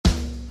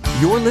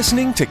You're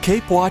listening to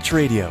Cape Watch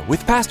Radio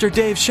with Pastor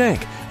Dave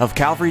Shank of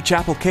Calvary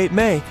Chapel, Cape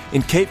May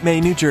in Cape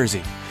May, New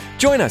Jersey.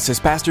 Join us as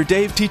Pastor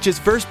Dave teaches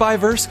verse by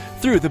verse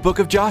through the book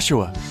of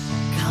Joshua.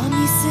 Come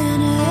ye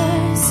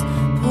sinners,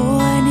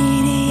 poor,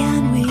 needy,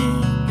 and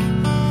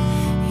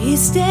weak. He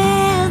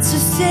stands to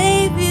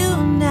save you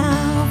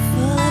now,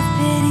 full of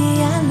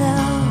pity and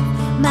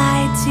love,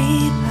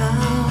 mighty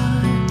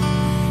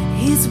power.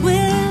 He's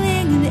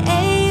willing and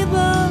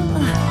able,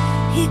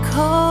 he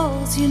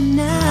calls you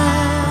now.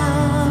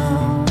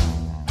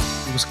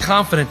 He was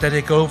confident that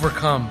he could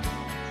overcome.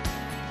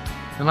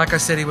 And like I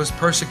said, he was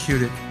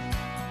persecuted.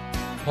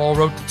 Paul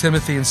wrote to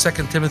Timothy in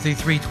 2 Timothy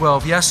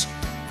 3:12, yes,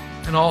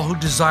 and all who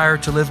desire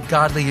to live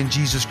godly in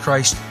Jesus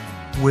Christ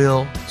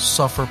will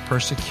suffer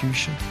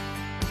persecution.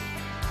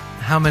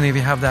 How many of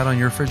you have that on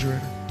your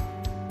refrigerator?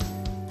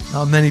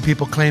 Not many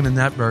people claim in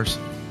that verse.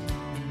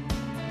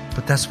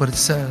 But that's what it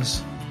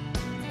says.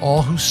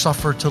 All who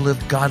suffer to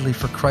live godly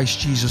for Christ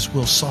Jesus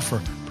will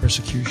suffer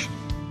persecution.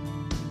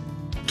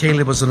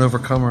 Caleb was an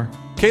overcomer.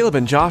 Caleb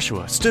and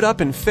Joshua stood up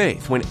in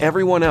faith when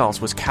everyone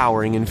else was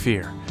cowering in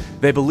fear.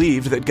 They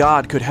believed that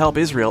God could help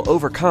Israel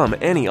overcome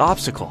any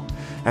obstacle.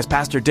 As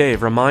Pastor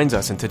Dave reminds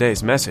us in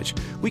today's message,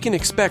 we can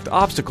expect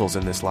obstacles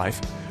in this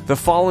life. The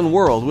fallen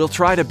world will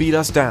try to beat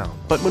us down,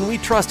 but when we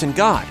trust in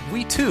God,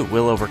 we too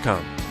will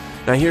overcome.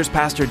 Now here's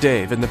Pastor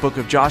Dave in the book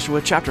of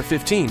Joshua chapter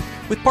 15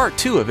 with part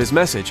 2 of his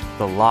message,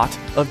 The Lot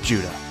of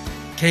Judah.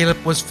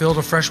 Caleb was filled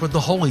afresh with the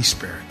Holy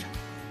Spirit,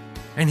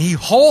 and he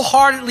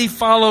wholeheartedly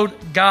followed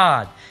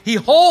God. He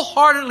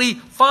wholeheartedly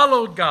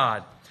followed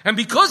God. And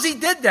because he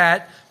did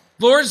that,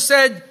 the Lord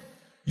said,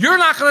 you're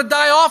not going to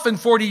die off in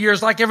 40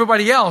 years like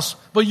everybody else,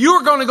 but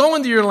you're going to go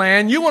into your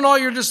land, you and all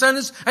your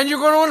descendants, and you're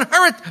going to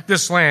inherit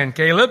this land,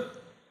 Caleb.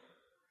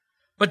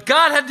 But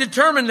God had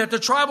determined that the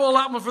tribal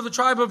allotment for the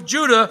tribe of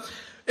Judah,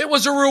 it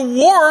was a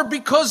reward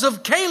because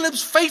of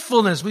Caleb's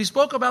faithfulness. We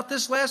spoke about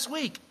this last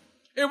week.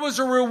 It was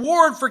a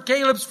reward for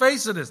Caleb's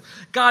faithfulness.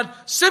 God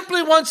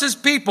simply wants his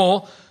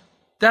people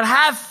that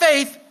have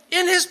faith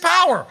in his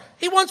power.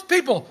 He wants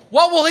people.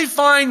 What will he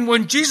find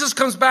when Jesus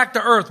comes back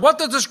to earth? What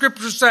does the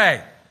scripture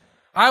say?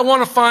 I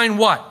want to find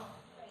what?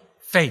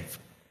 Faith.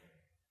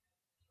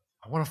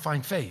 I want to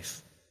find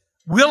faith.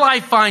 Will I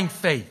find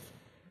faith?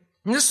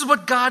 And this is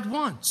what God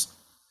wants.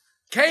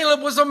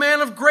 Caleb was a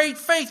man of great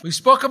faith. We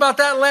spoke about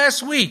that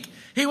last week.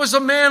 He was a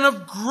man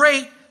of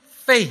great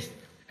faith,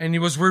 and he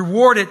was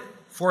rewarded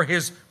for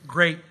his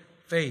great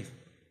faith.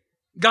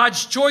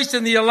 God's choice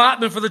in the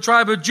allotment for the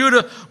tribe of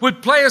Judah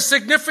would play a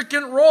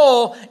significant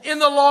role in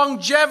the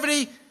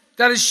longevity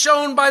that is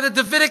shown by the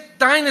Davidic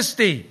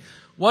dynasty.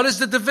 What is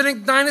the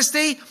Davidic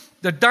dynasty?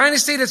 The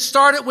dynasty that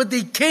started with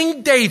the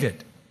King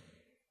David.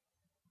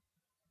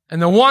 And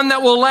the one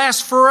that will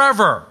last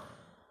forever.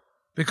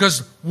 Because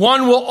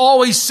one will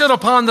always sit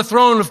upon the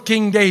throne of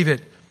King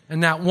David.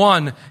 And that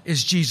one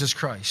is Jesus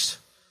Christ,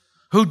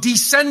 who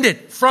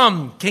descended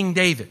from King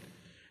David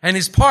and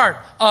is part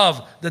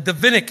of the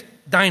Davidic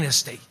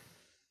dynasty.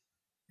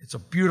 It's a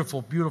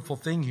beautiful, beautiful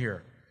thing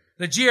here.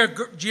 The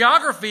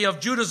geography of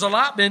Judah's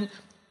allotment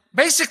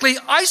basically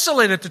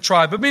isolated the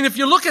tribe. I mean, if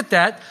you look at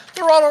that,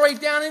 they're all the way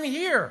down in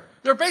here.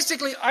 They're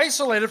basically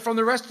isolated from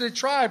the rest of the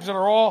tribes that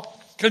are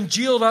all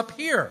congealed up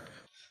here.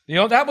 You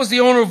know, that was the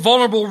only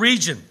vulnerable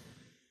region.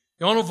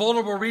 The only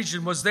vulnerable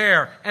region was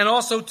there, and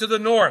also to the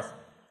north.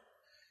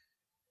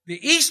 The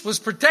east was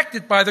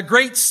protected by the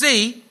Great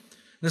Sea.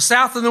 The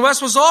south and the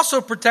west was also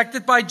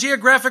protected by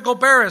geographical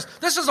barriers.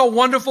 This is a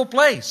wonderful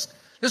place.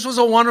 This was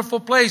a wonderful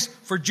place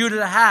for Judah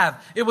to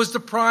have. It was the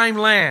prime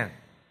land.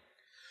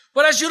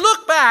 But as you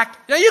look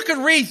back, now you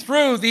can read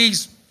through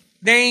these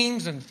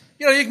names and,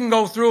 you can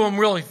go through them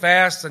really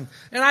fast. And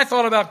I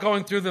thought about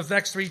going through the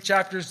next 3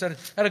 chapters at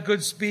a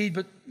good speed,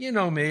 but you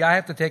know me, I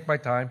have to take my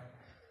time.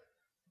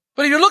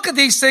 But if you look at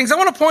these things, I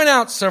want to point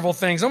out several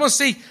things. I want to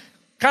see,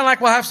 kind of like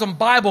we'll have some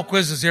Bible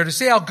quizzes here to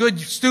see how good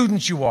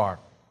students you are.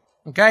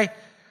 Okay?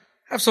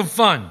 Have some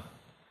fun.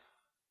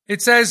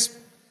 It says,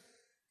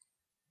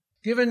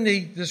 given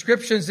the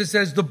descriptions, it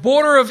says, the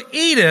border of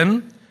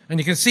Edom, and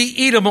you can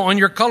see Edom on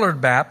your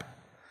colored map,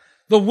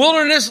 the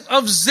wilderness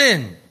of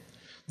Zin.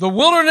 The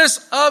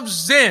wilderness of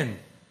Zin.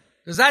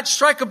 Does that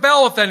strike a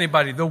bell with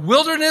anybody? The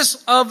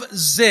wilderness of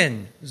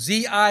Zin.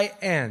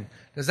 Z-I-N.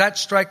 Does that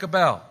strike a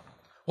bell?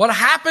 What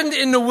happened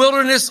in the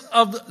wilderness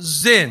of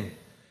Zin?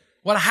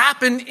 What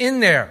happened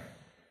in there?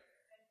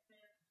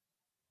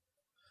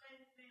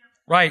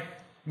 Right.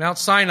 Mount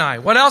Sinai.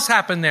 What else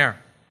happened there?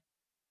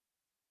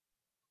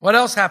 What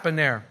else happened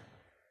there?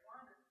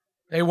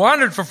 They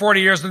wandered for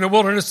 40 years in the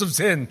wilderness of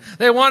Zin.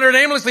 They wandered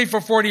aimlessly for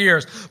 40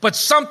 years. But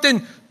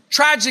something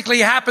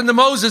tragically happened to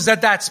Moses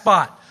at that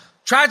spot.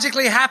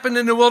 Tragically happened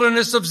in the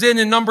wilderness of Zin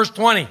in Numbers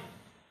 20.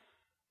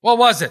 What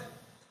was it?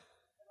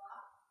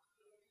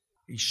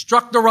 He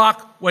struck the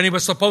rock when he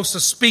was supposed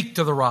to speak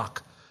to the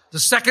rock. The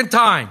second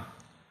time,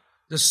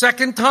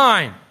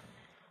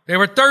 they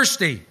were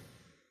thirsty.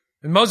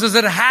 And Moses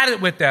had it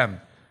with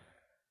them.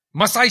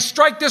 Must I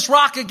strike this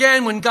rock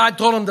again when God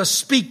told him to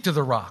speak to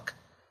the rock?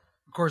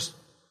 Of course,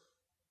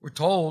 we're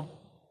told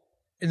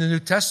in the New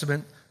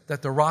Testament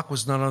that the rock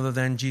was none other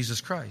than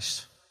Jesus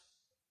Christ.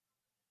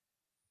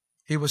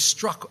 He was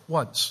struck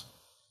once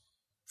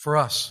for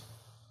us.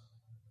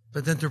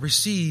 But then to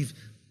receive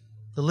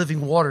the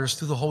living waters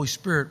through the Holy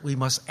Spirit, we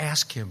must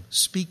ask Him,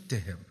 speak to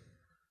Him.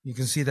 You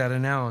can see that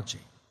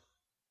analogy.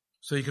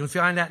 So you can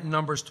find that in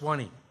Numbers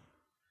 20.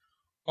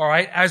 All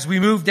right, as we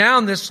move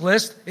down this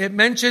list, it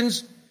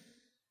mentions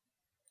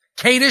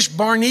Kadesh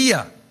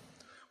Barnea.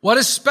 What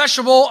is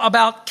special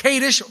about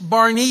Kadesh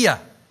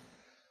Barnea?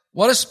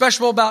 What is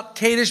special about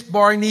Kadesh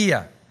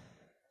Barnea?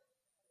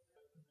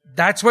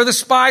 That's where the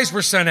spies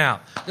were sent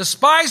out. The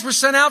spies were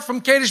sent out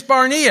from Kadesh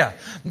Barnea.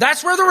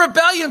 That's where the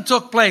rebellion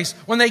took place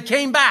when they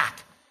came back.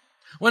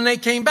 When they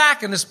came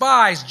back and the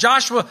spies,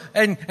 Joshua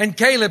and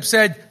Caleb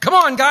said, come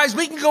on guys,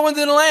 we can go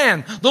into the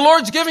land. The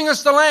Lord's giving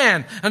us the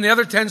land. And the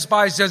other 10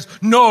 spies says,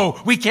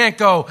 no, we can't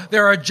go.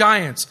 There are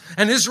giants.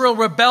 And Israel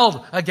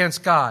rebelled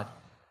against God.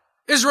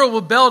 Israel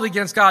rebelled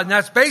against God. And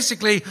that's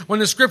basically when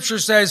the scripture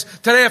says,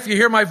 today if you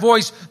hear my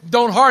voice,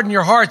 don't harden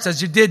your hearts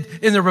as you did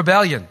in the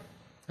rebellion,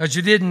 as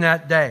you did in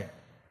that day.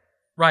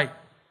 Right.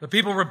 The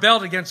people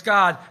rebelled against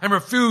God and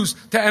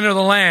refused to enter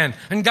the land.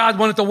 And God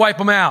wanted to wipe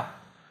them out.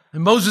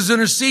 And Moses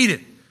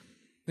interceded.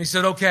 He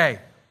said, okay,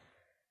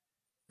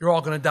 you're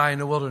all going to die in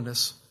the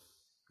wilderness.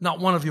 Not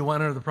one of you will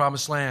enter the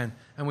promised land.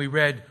 And we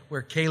read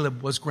where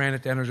Caleb was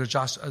granted to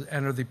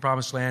enter the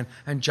promised land,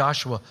 and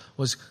Joshua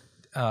was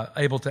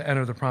able to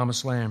enter the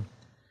promised land.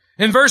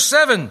 In verse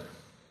 7,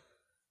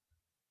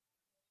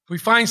 we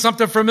find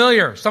something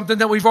familiar, something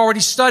that we've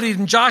already studied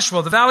in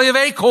Joshua, the Valley of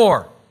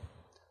Achor.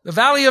 The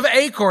Valley of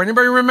Achor.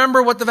 Anybody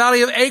remember what the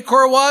Valley of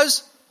Achor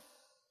was?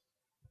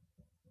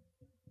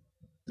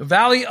 The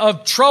Valley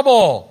of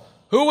Trouble.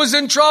 Who was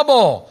in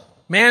trouble?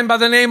 Man by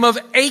the name of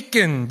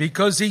Achan,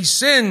 because he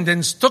sinned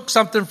and took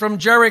something from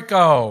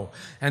Jericho.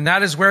 And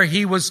that is where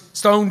he was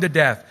stoned to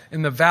death,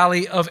 in the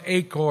Valley of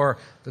Achor,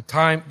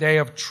 day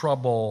of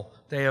trouble.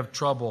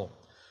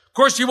 Of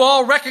course, you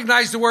all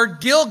recognize the word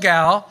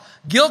Gilgal.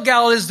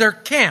 Gilgal is their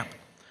camp.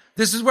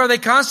 This is where they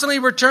constantly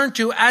return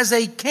to as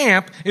a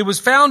camp. It was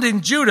found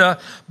in Judah,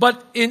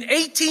 but in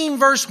 18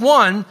 verse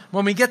 1,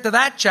 when we get to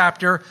that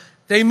chapter,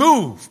 they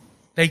move.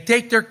 They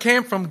take their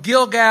camp from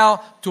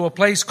Gilgal to a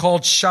place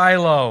called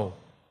Shiloh.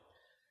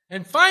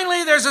 And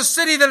finally, there's a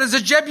city that is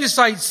a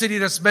Jebusite city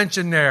that's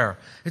mentioned there.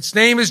 Its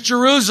name is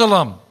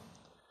Jerusalem.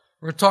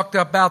 We're going to talk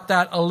about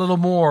that a little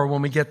more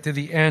when we get to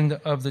the end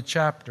of the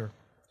chapter.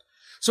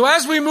 So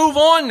as we move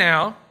on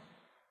now,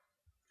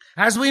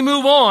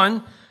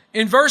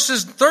 in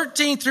verses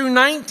 13 through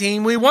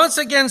 19, we once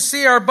again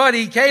see our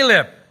buddy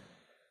Caleb.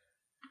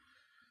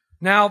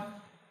 Now,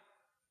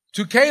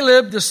 to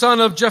Caleb, the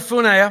son of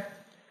Jephunneh,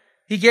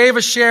 he gave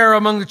a share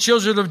among the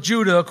children of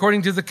Judah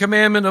according to the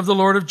commandment of the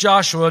Lord of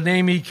Joshua,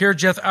 namely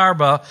Kirjath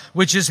Arba,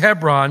 which is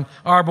Hebron.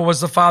 Arba was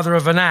the father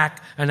of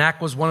Anak. Anak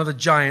was one of the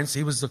giants.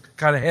 He was the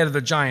kind of head of the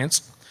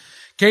giants.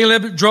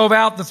 Caleb drove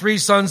out the 3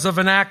 sons of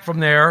Anak from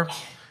there,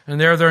 and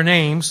there are their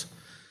names.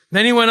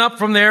 Then he went up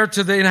from there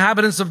to the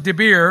inhabitants of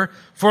Debir.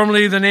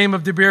 Formerly the name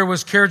of Debir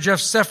was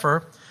Kirjath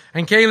Sepher.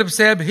 And Caleb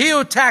said, he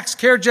who attacks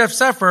Kirjath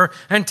Sepher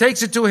and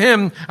takes it to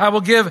him, I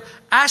will give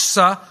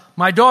Ashsa,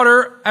 my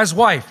daughter, as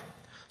wife.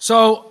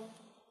 So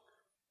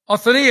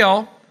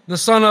Othniel, the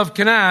son of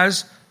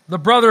Kenaz, the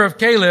brother of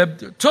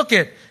Caleb, took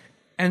it.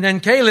 And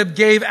then Caleb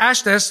gave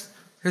Ashtes,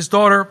 his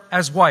daughter,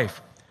 as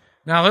wife.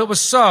 Now it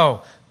was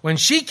so, when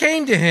she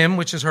came to him,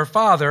 which is her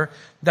father,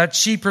 that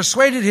she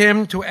persuaded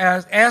him to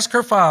ask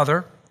her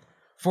father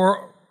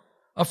for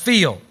a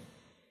field.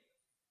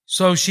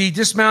 So she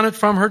dismounted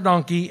from her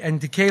donkey,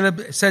 and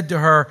Caleb said to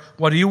her,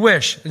 what do you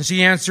wish? And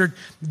she answered,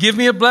 give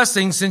me a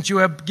blessing, since you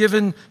have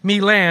given me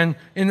land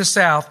in the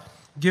south.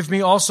 Give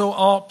me also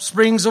all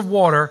springs of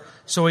water.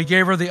 So he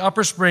gave her the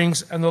upper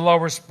springs and the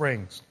lower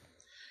springs.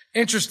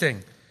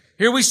 Interesting.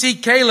 Here we see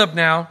Caleb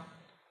now.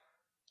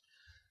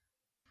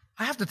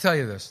 I have to tell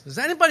you this. Does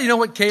anybody know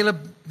what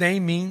Caleb's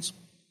name means?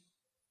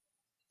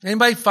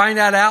 Anybody find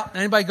that out?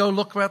 Anybody go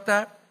look at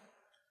that?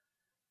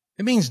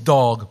 It means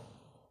dog.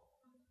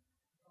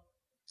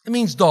 It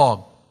means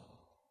dog.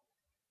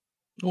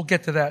 We'll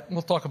get to that.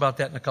 We'll talk about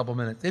that in a couple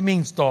minutes. It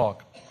means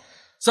dog.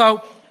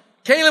 So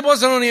Caleb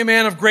wasn't only a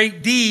man of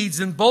great deeds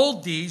and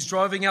bold deeds,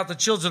 driving out the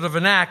children of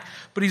Anak,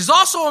 but he's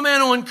also a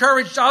man who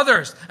encouraged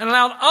others and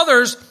allowed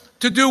others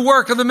to do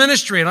work of the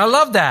ministry. And I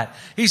love that.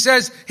 He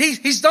says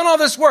he's done all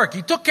this work.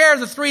 He took care of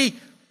the 3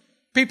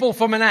 people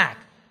from Anak.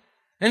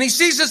 And he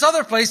sees this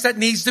other place that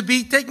needs to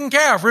be taken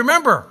care of.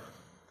 Remember,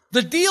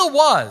 the deal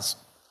was,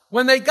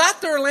 when they got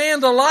their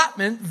land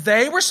allotment,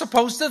 they were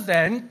supposed to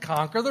then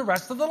conquer the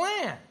rest of the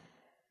land.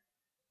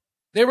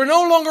 They were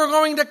no longer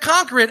going to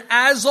conquer it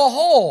as a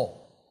whole.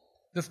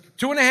 The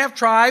 2.5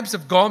 tribes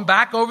have gone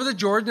back over the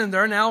Jordan, and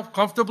they're now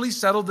comfortably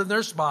settled in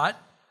their spot.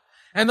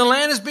 And the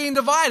land is being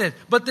divided.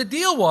 But the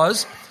deal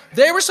was,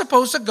 they were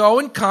supposed to go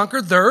and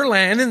conquer their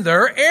land in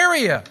their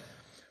area.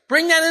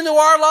 Bring that into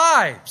our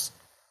lives.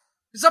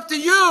 It's up to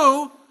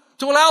you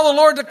to allow the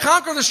Lord to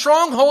conquer the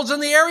strongholds in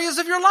the areas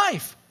of your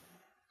life.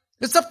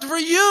 It's up for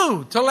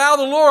you to allow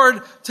the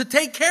Lord to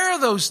take care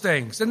of those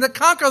things and to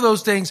conquer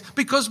those things.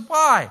 Because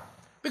why?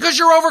 Because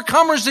you're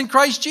overcomers in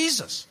Christ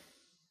Jesus.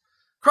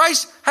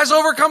 Christ has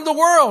overcome the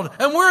world,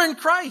 and we're in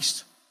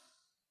Christ.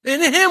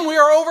 In Him we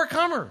are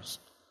overcomers.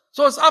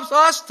 So it's up to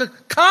us to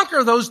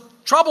conquer those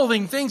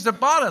troubling things that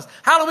bother us.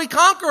 How do we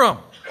conquer them?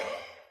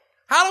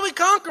 How do we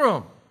conquer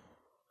them?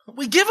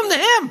 We give them to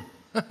Him.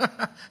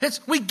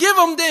 We give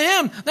them to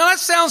Him. Now that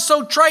sounds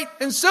so trite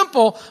and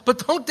simple,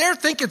 but don't dare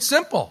think it's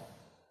simple.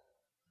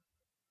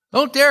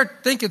 Don't dare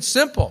think it's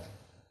simple.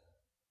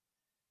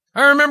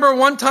 I remember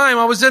one time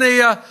I was in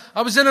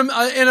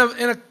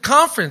a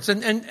conference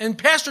and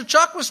Pastor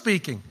Chuck was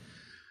speaking,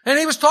 and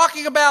he was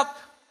talking about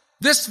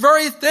this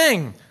very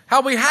thing,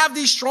 how we have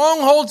these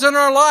strongholds in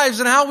our lives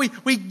and how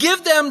we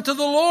give them to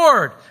the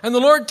Lord, and the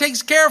Lord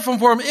takes care of them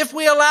for them if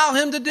we allow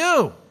Him to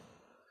do.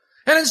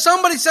 And then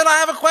somebody said, I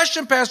have a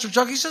question, Pastor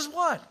Chuck. He says,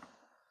 what?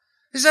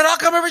 He said, how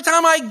come every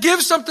time I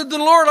give something to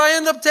the Lord, I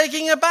end up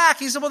taking it back?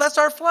 He said, well, that's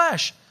our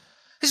flesh.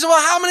 He said,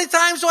 well, how many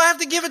times do I have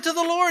to give it to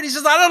the Lord? He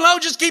says, I don't know,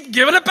 just keep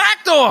giving it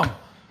back to Him.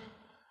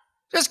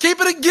 Just keep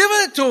it and giving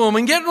it to Him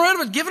and getting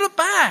rid of it, giving it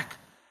back.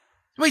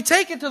 We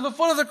take it to the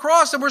foot of the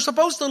cross and we're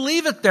supposed to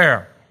leave it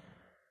there.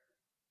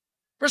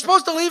 We're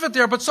supposed to leave it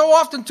there, but so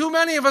often too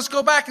many of us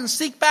go back and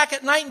seek back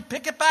at night and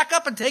pick it back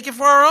up and take it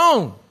for our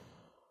own.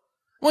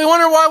 We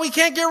wonder why we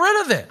can't get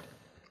rid of it.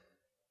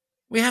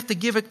 We have to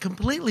give it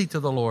completely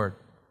to the Lord.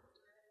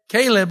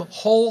 Caleb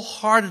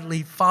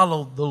wholeheartedly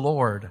followed the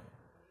Lord.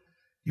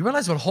 You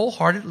realize what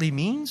wholeheartedly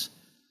means?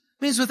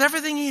 It means with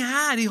everything he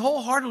had, he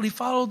wholeheartedly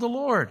followed the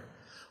Lord.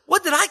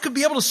 What that I could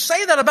be able to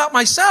say that about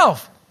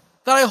myself,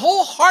 that I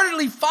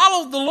wholeheartedly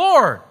followed the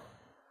Lord,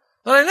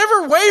 that I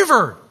never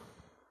wavered.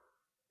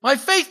 My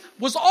faith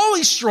was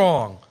always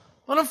strong.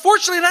 But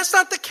unfortunately, that's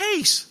not the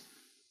case.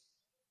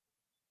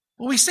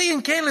 What we see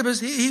in Caleb is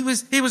he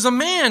was a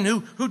man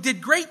who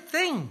did great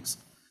things.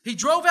 He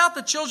drove out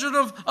the children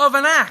of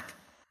Anak.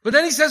 But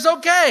then he says,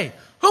 okay,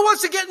 who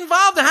wants to get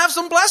involved and have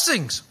some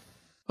blessings?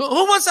 Who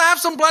wants to have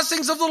some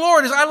blessings of the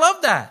Lord? I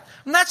love that.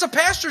 And that's a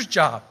pastor's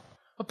job.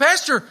 A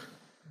pastor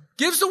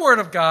gives the word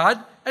of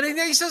God, and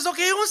then he says,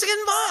 okay, who wants to get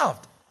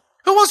involved?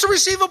 Who wants to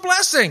receive a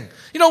blessing?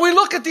 You know, we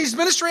look at these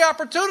ministry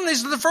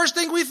opportunities, and the first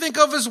thing we think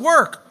of is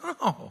work.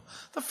 Oh,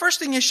 the first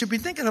thing you should be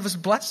thinking of is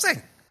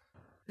blessing.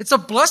 It's a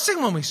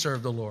blessing when we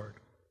serve the Lord.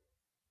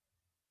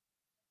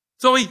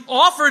 So he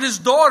offered his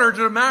daughter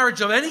to the marriage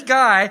of any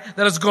guy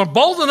that is going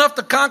bold enough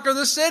to conquer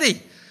the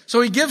city.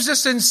 So he gives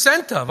this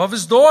incentive of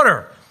his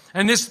daughter.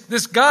 And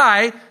this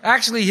guy,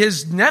 actually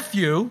his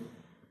nephew,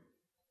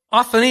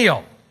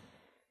 Othniel.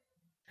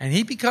 And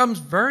he becomes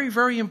very,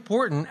 very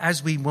important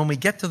when we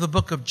get to the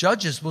book of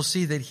Judges, we'll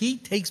see that he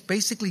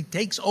basically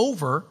takes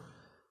over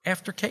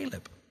after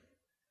Caleb.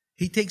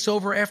 He takes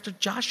over after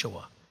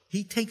Joshua.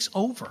 He takes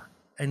over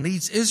and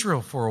leads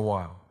Israel for a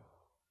while.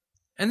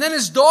 And then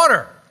his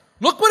daughter.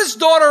 Look what his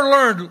daughter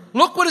learned.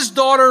 Look what his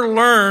daughter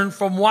learned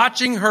from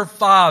watching her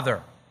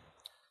father.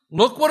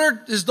 Look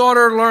what his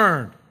daughter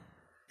learned.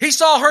 He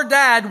saw her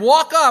dad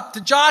walk up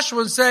to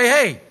Joshua and say,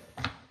 hey,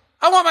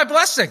 I want my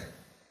blessing.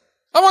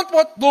 I want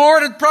what the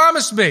Lord had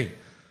promised me.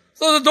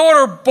 So the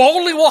daughter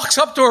boldly walks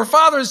up to her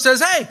father and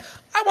says, hey,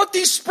 I want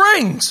these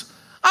springs.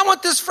 I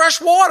want this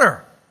fresh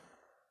water.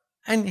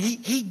 And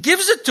he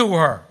gives it to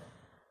her.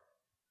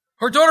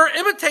 Her daughter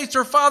imitates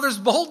her father's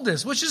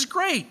boldness, which is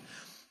great.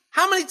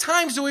 How many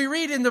times do we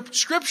read in the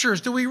scriptures,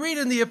 do we read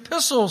in the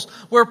epistles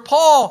where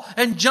Paul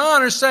and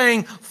John are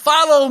saying,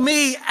 follow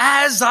me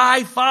as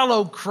I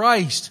follow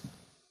Christ.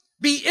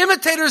 Be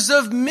imitators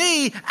of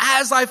me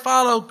as I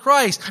follow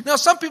Christ. Now,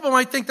 some people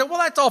might think that, well,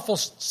 that's awful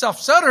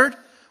self-centered.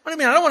 What do you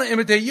mean? I don't want to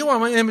imitate you. I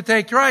want to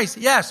imitate Christ.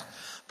 Yes,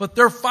 but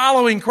they're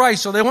following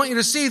Christ. So they want you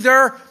to see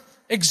their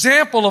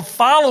example of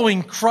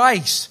following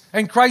Christ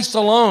and Christ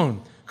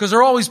alone, because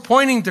they're always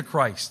pointing to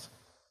Christ.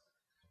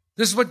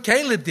 This is what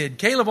Caleb did.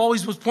 Caleb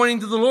always was pointing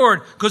to the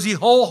Lord because he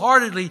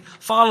wholeheartedly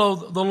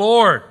followed the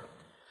Lord.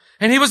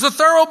 And he was a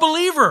thorough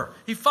believer.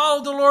 He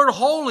followed the Lord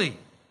wholly.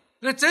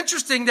 And it's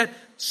interesting that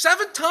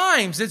 7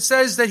 times it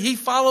says that he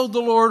followed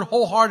the Lord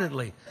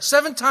wholeheartedly.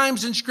 7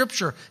 times in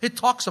Scripture it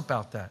talks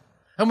about that.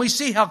 And we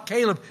see how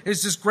Caleb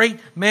is this great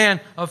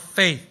man of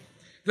faith.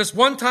 This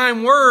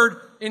one-time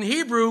word in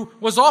Hebrew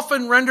was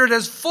often rendered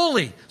as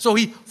fully. So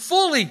he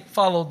fully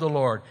followed the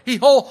Lord. He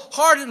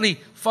wholeheartedly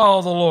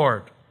followed the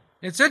Lord.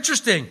 It's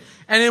interesting.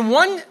 And in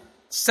one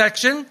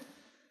section,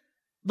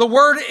 the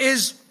word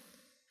is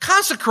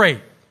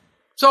consecrate.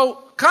 So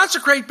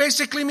consecrate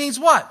basically means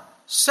what?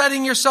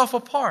 Setting yourself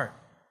apart.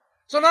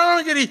 So not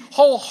only did he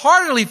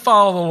wholeheartedly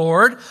follow the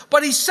Lord,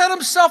 but he set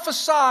himself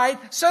aside,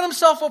 set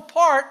himself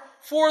apart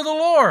for the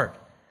Lord.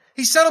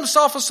 He set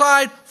himself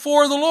aside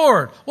for the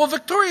Lord. Well,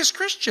 victorious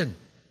Christian,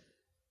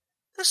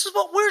 this is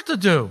what we're to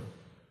do.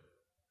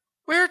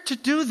 We're to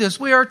do this.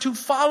 We are to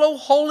follow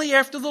wholly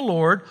after the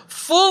Lord,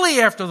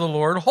 fully after the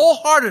Lord,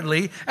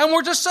 wholeheartedly, and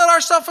we're to set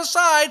ourselves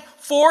aside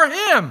for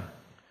Him,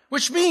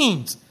 which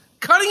means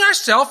cutting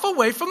ourselves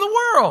away from the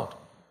world.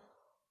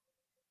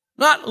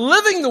 not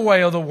living the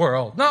way of the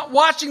world, not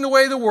watching the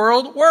way the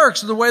world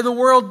works, the way the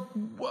world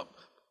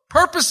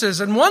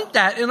purposes and want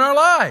that in our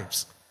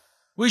lives.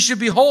 We should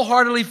be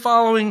wholeheartedly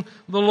following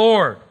the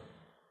Lord.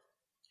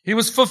 He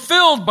was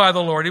fulfilled by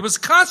the Lord. He was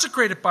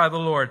consecrated by the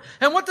Lord.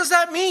 And what does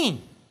that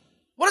mean?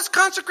 What does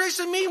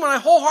consecration mean when I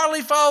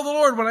wholeheartedly follow the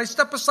Lord, when I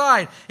step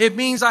aside? It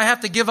means I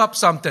have to give up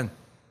something.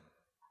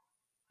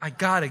 I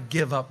got to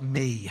give up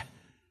me.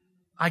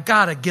 I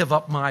got to give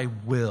up my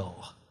will.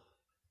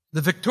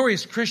 The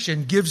victorious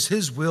Christian gives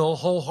his will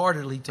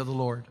wholeheartedly to the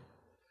Lord.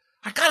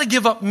 I got to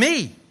give up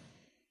me.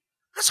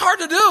 That's hard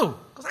to do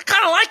because I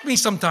kind of like me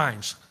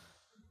sometimes.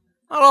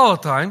 Not all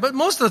the time, but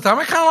most of the time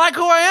I kind of like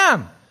who I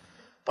am.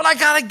 But I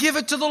got to give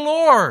it to the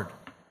Lord.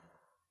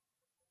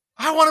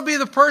 I want to be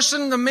the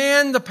person, the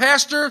man, the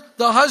pastor,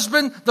 the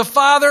husband, the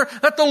father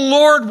that the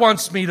Lord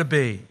wants me to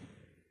be.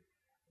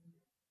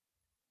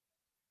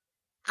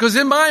 Because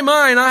in my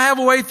mind, I have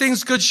a way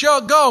things could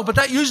go, but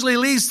that usually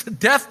leads to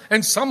death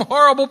and some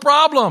horrible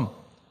problem.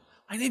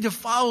 I need to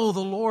follow the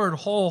Lord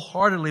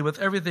wholeheartedly with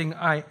everything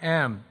I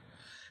am.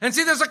 And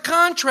see, there's a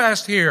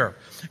contrast here.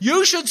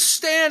 You should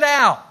stand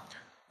out.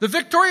 The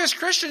victorious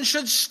Christian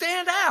should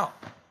stand out.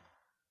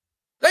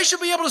 They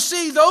should be able to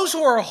see those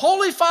who are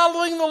wholly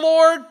following the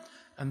Lord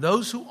and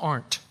those who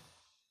aren't.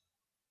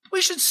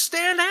 We should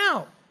stand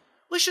out.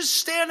 We should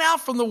stand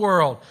out from the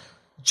world.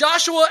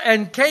 Joshua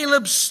and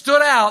Caleb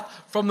stood out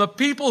from the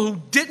people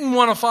who didn't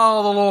want to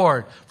follow the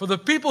Lord, for the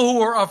people who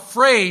were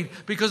afraid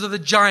because of the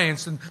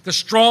giants and the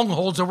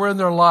strongholds that were in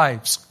their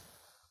lives.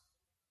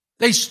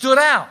 They stood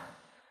out.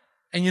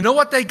 And you know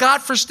what they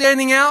got for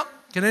standing out?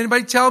 Can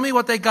anybody tell me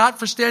what they got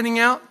for standing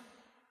out?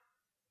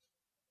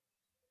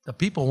 The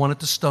people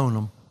wanted to stone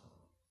them.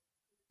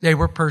 They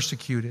were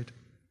persecuted.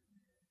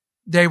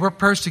 They were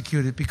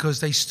persecuted because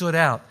they stood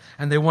out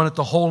and they wanted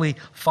to wholly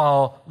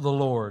follow the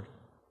Lord.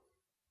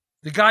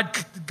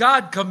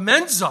 God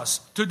commends us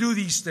to do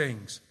these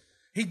things.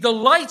 He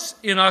delights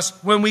in us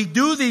when we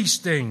do these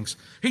things.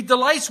 He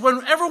delights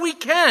whenever we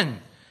can.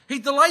 He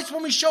delights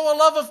when we show a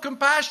love of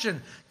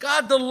compassion.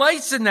 God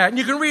delights in that. And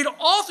you can read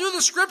all through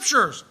the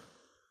scriptures.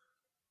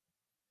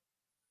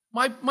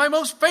 My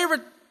most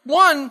favorite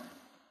one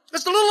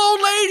is the little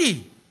old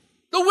lady,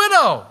 the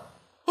widow,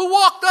 who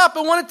walked up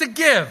and wanted to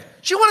give.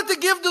 She wanted to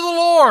give to the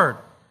Lord.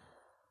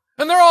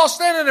 And they're all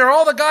standing there,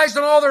 all the guys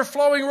in all their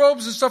flowing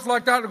robes and stuff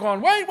like that, are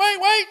going,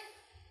 wait.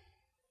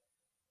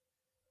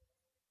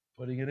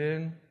 Putting it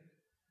in.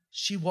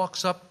 She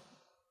walks up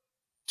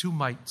 2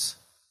 mites.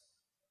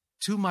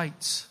 2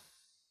 mites.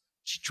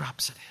 She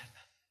drops it in.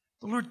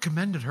 The Lord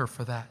commended her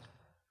for that.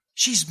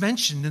 She's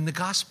mentioned in the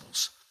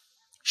Gospels.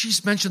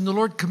 She's mentioned the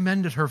Lord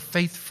commended her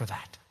faith for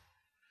that.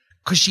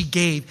 Because she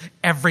gave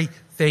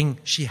everything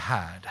she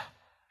had.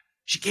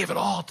 She gave it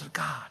all to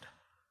God.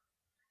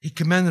 He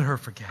commended her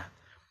for that.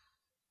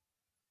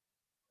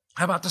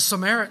 How about the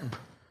Samaritan?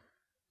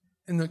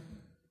 And the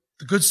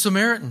Good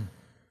Samaritan.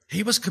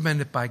 He was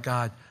commended by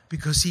God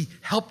because he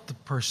helped the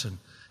person,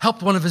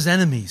 helped one of his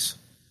enemies.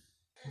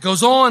 It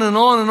goes on and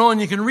on and on.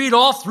 You can read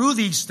all through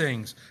these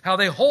things, how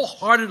they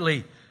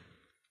wholeheartedly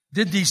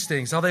did these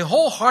things, how they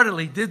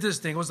wholeheartedly did this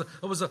thing.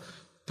 It was a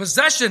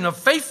possession of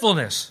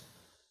faithfulness.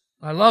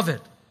 I love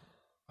it.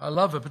 I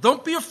love it. But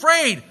don't be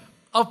afraid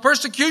of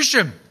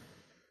persecution.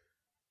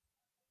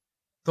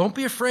 Don't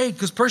be afraid,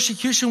 because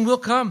persecution will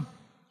come.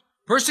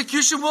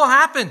 Persecution will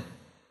happen.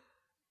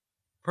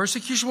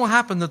 Persecution will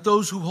happen to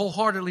those who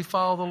wholeheartedly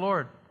follow the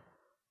Lord.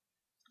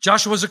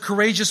 Joshua was a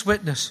courageous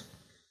witness.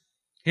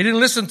 He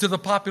didn't listen to the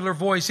popular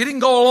voice. He didn't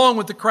go along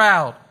with the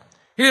crowd.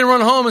 He didn't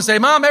run home and say,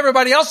 Mom,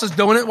 everybody else is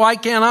doing it. Why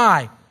can't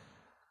I?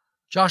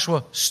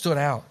 Joshua stood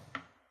out.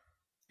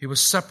 He was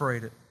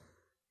separated.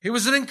 He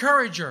was an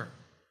encourager.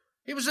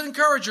 He was an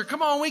encourager.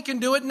 Come on, we can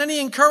do it. And then he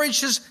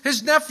encouraged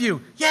his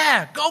nephew.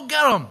 Yeah, go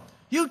get him.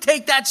 You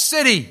take that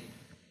city.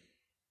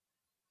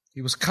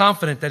 He was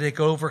confident that he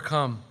could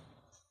overcome.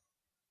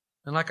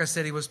 And like I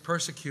said, he was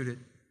persecuted.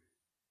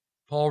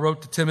 Paul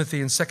wrote to Timothy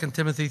in 2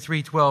 Timothy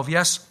 3:12,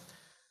 yes,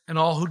 and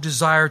all who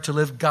desire to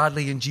live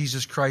godly in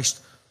Jesus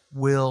Christ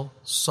will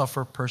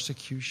suffer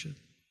persecution.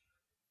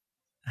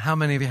 How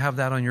many of you have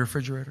that on your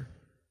refrigerator?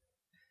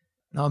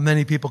 Not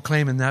many people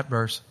claim in that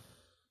verse.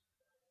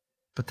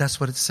 But that's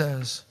what it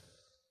says.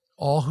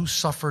 All who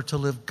suffer to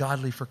live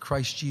godly for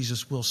Christ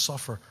Jesus will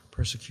suffer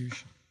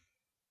persecution.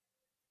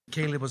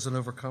 Caleb was an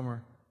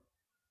overcomer.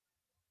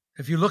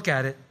 If you look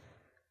at it,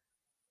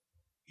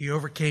 he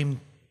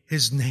overcame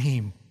his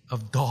name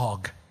of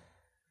dog.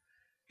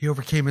 He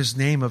overcame his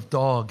name of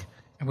dog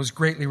and was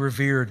greatly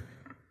revered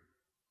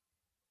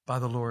by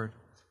the Lord.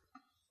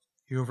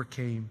 He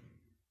overcame.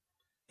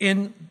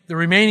 In the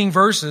remaining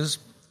verses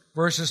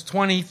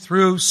 20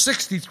 through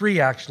 63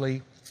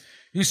 actually,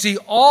 you see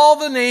all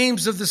the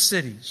names of the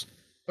cities.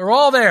 They're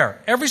all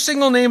there. Every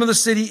single name of the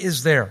city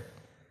is there.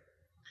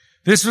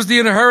 This was the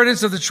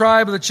inheritance of the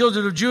tribe of the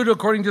children of Judah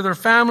according to their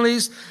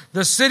families.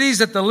 The cities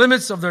at the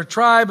limits of their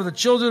tribe of the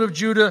children of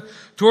Judah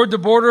toward the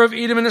border of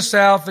Edom in the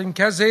south. And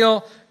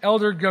Kazel,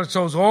 elder,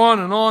 goes on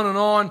and on and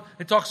on.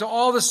 It talks to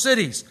all the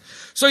cities.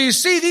 So you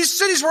see, these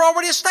cities were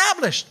already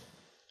established.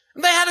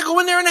 And they had to go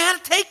in there and they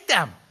had to take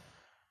them.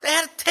 They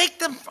had to take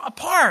them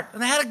apart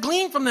and they had to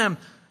glean from them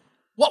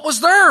what was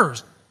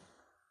theirs.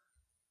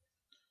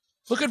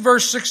 Look at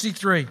verse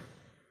 63.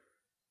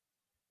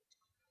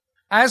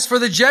 As for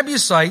the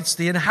Jebusites,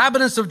 the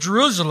inhabitants of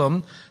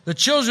Jerusalem, the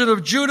children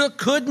of Judah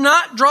could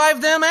not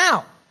drive them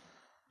out.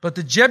 But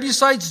the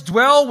Jebusites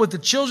dwell with the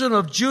children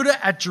of Judah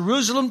at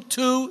Jerusalem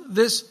to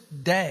this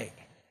day.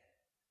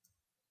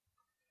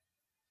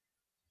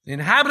 The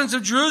inhabitants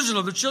of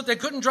Jerusalem, they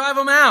couldn't drive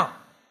them out.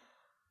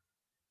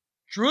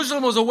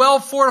 Jerusalem was a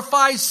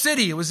well-fortified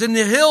city. It was in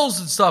the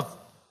hills and stuff.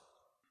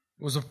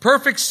 It was a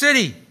perfect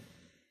city.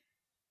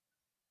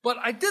 But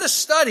I did a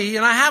study,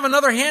 and I have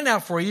another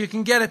handout for you. You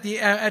can get at the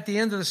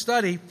end of the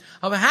study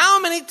of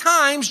how many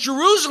times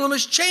Jerusalem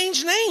has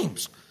changed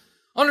names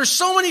under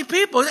so many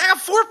people. I have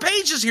 4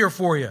 pages here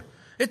for you.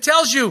 It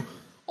tells you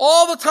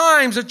all the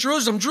times that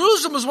Jerusalem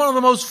was one of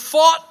the most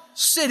fought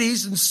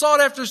cities and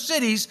sought after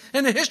cities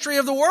in the history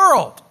of the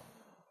world.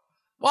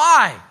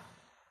 Why?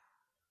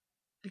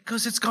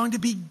 Because it's going to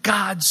be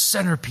God's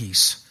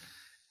centerpiece.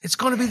 It's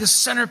going to be the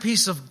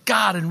centerpiece of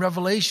God in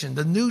Revelation.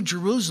 The new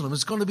Jerusalem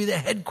is going to be the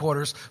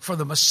headquarters for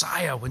the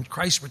Messiah when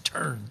Christ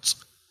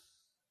returns.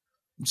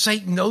 And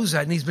Satan knows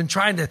that, and he's been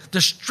trying to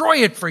destroy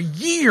it for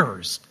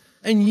years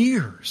and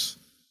years.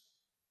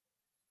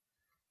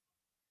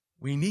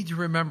 We need to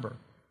remember,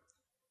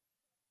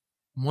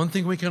 one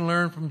thing we can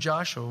learn from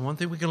Joshua, one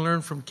thing we can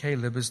learn from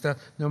Caleb is that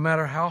no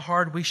matter how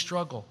hard we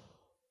struggle,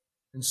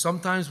 and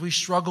sometimes we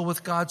struggle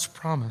with God's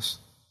promise,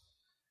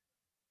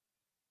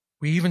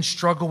 we even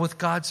struggle with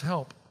God's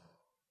help.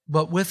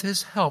 But with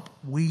His help,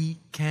 we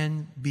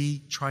can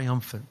be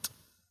triumphant.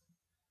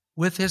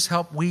 With His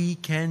help, we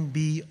can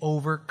be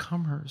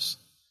overcomers.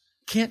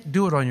 Can't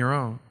do it on your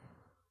own.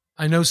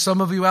 I know some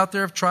of you out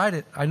there have tried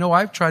it. I know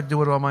I've tried to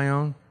do it on my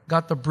own.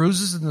 Got the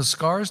bruises and the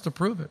scars to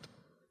prove it.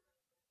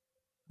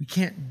 We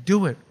can't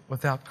do it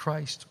without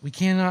Christ. We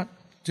cannot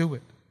do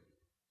it.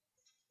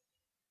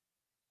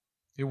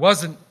 It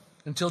wasn't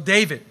until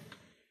David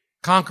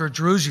conquered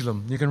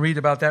Jerusalem. You can read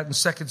about that in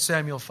 2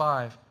 Samuel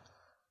 5.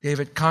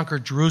 David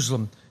conquered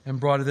Jerusalem and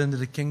brought it into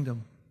the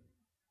kingdom.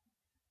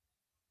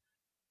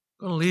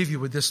 I'm going to leave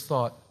you with this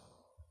thought.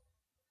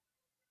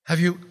 Have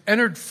you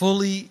entered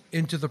fully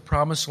into the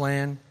promised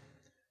land?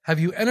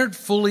 Have you entered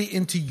fully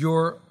into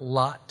your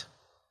lot?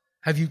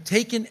 Have you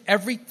taken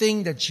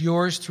everything that's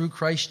yours through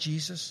Christ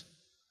Jesus?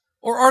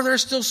 Or are there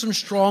still some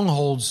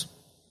strongholds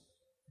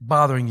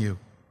bothering you?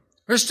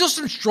 There's still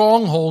some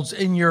strongholds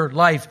in your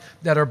life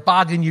that are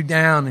bogging you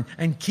down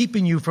and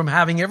keeping you from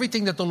having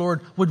everything that the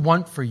Lord would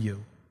want for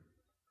you.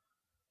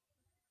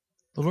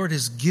 The Lord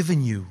has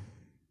given you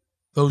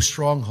those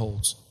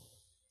strongholds.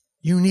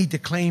 You need to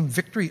claim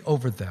victory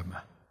over them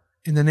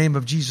in the name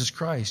of Jesus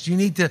Christ. You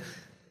need to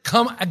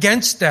come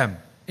against them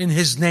in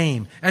His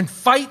name and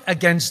fight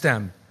against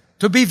them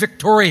to be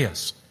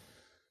victorious.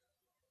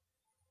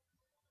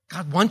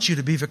 God wants you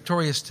to be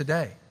victorious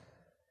today.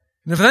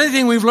 And if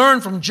anything we've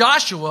learned from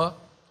Joshua,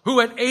 who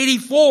at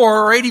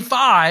 84 or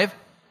 85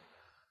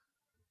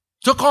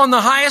 took on the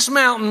highest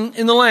mountain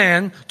in the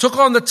land, took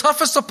on the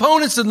toughest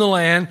opponents in the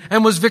land,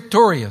 and was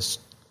victorious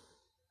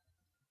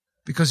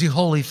because he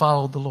wholly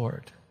followed the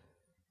Lord.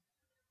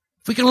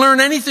 If we can learn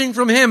anything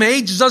from him,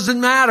 age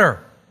doesn't matter.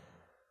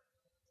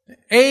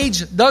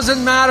 Age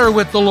doesn't matter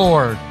with the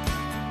Lord.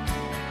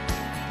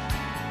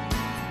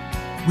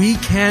 We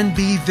can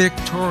be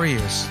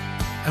victorious.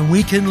 And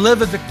we can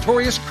live a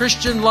victorious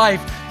Christian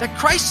life that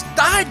Christ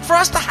died for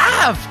us to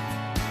have.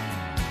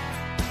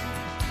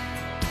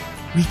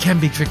 We can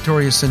be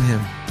victorious in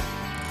Him.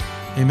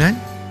 Amen?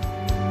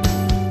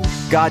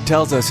 God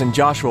tells us in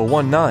Joshua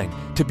 1:9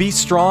 to be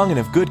strong and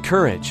of good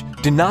courage.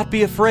 Do not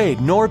be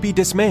afraid nor be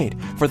dismayed,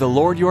 for the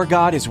Lord your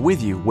God is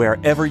with you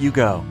wherever you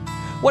go.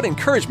 What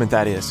encouragement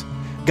that is.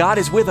 God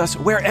is with us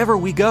wherever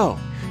we go,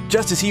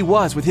 just as He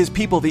was with His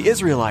people, the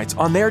Israelites,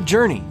 on their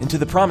journey into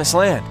the promised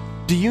land.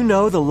 Do you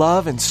know the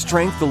love and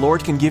strength the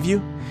Lord can give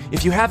you?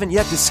 If you haven't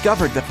yet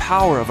discovered the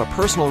power of a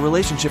personal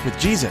relationship with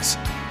Jesus,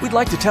 we'd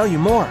like to tell you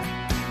more.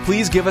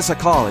 Please give us a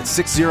call at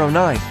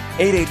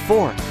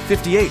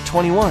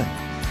 609-884-5821,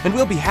 and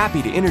we'll be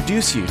happy to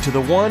introduce you to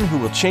the one who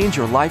will change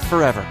your life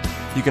forever.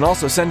 You can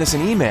also send us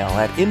an email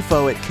at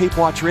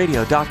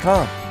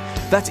info@capewatchradio.com.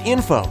 That's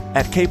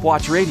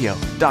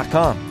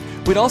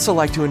info@capewatchradio.com. We'd also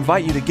like to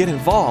invite you to get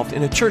involved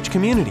in a church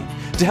community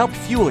to help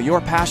fuel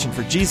your passion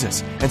for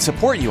Jesus and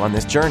support you on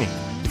this journey.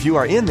 If you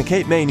are in the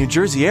Cape May, New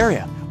Jersey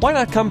area, why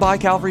not come by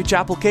Calvary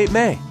Chapel, Cape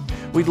May?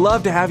 We'd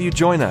love to have you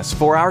join us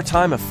for our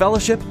time of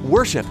fellowship,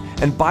 worship,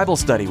 and Bible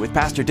study with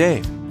Pastor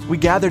Dave. We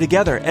gather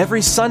together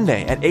every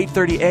Sunday at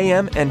 8:30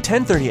 a.m. and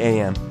 10:30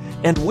 a.m.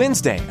 and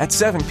Wednesday at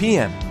 7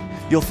 p.m.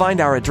 You'll find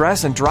our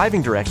address and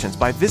driving directions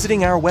by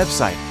visiting our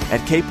website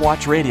at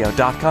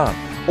capewatchradio.com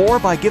or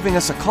by giving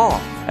us a call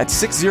at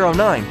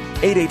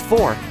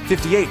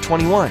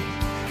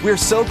 609-884-5821. We're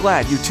so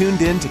glad you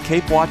tuned in to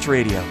Cape Watch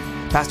Radio.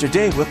 Pastor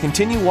Dave will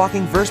continue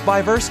walking verse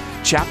by verse,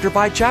 chapter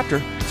by chapter,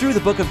 through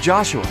the book of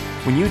Joshua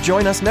when you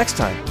join us next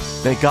time.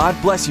 May God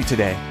bless you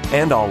today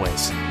and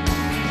always.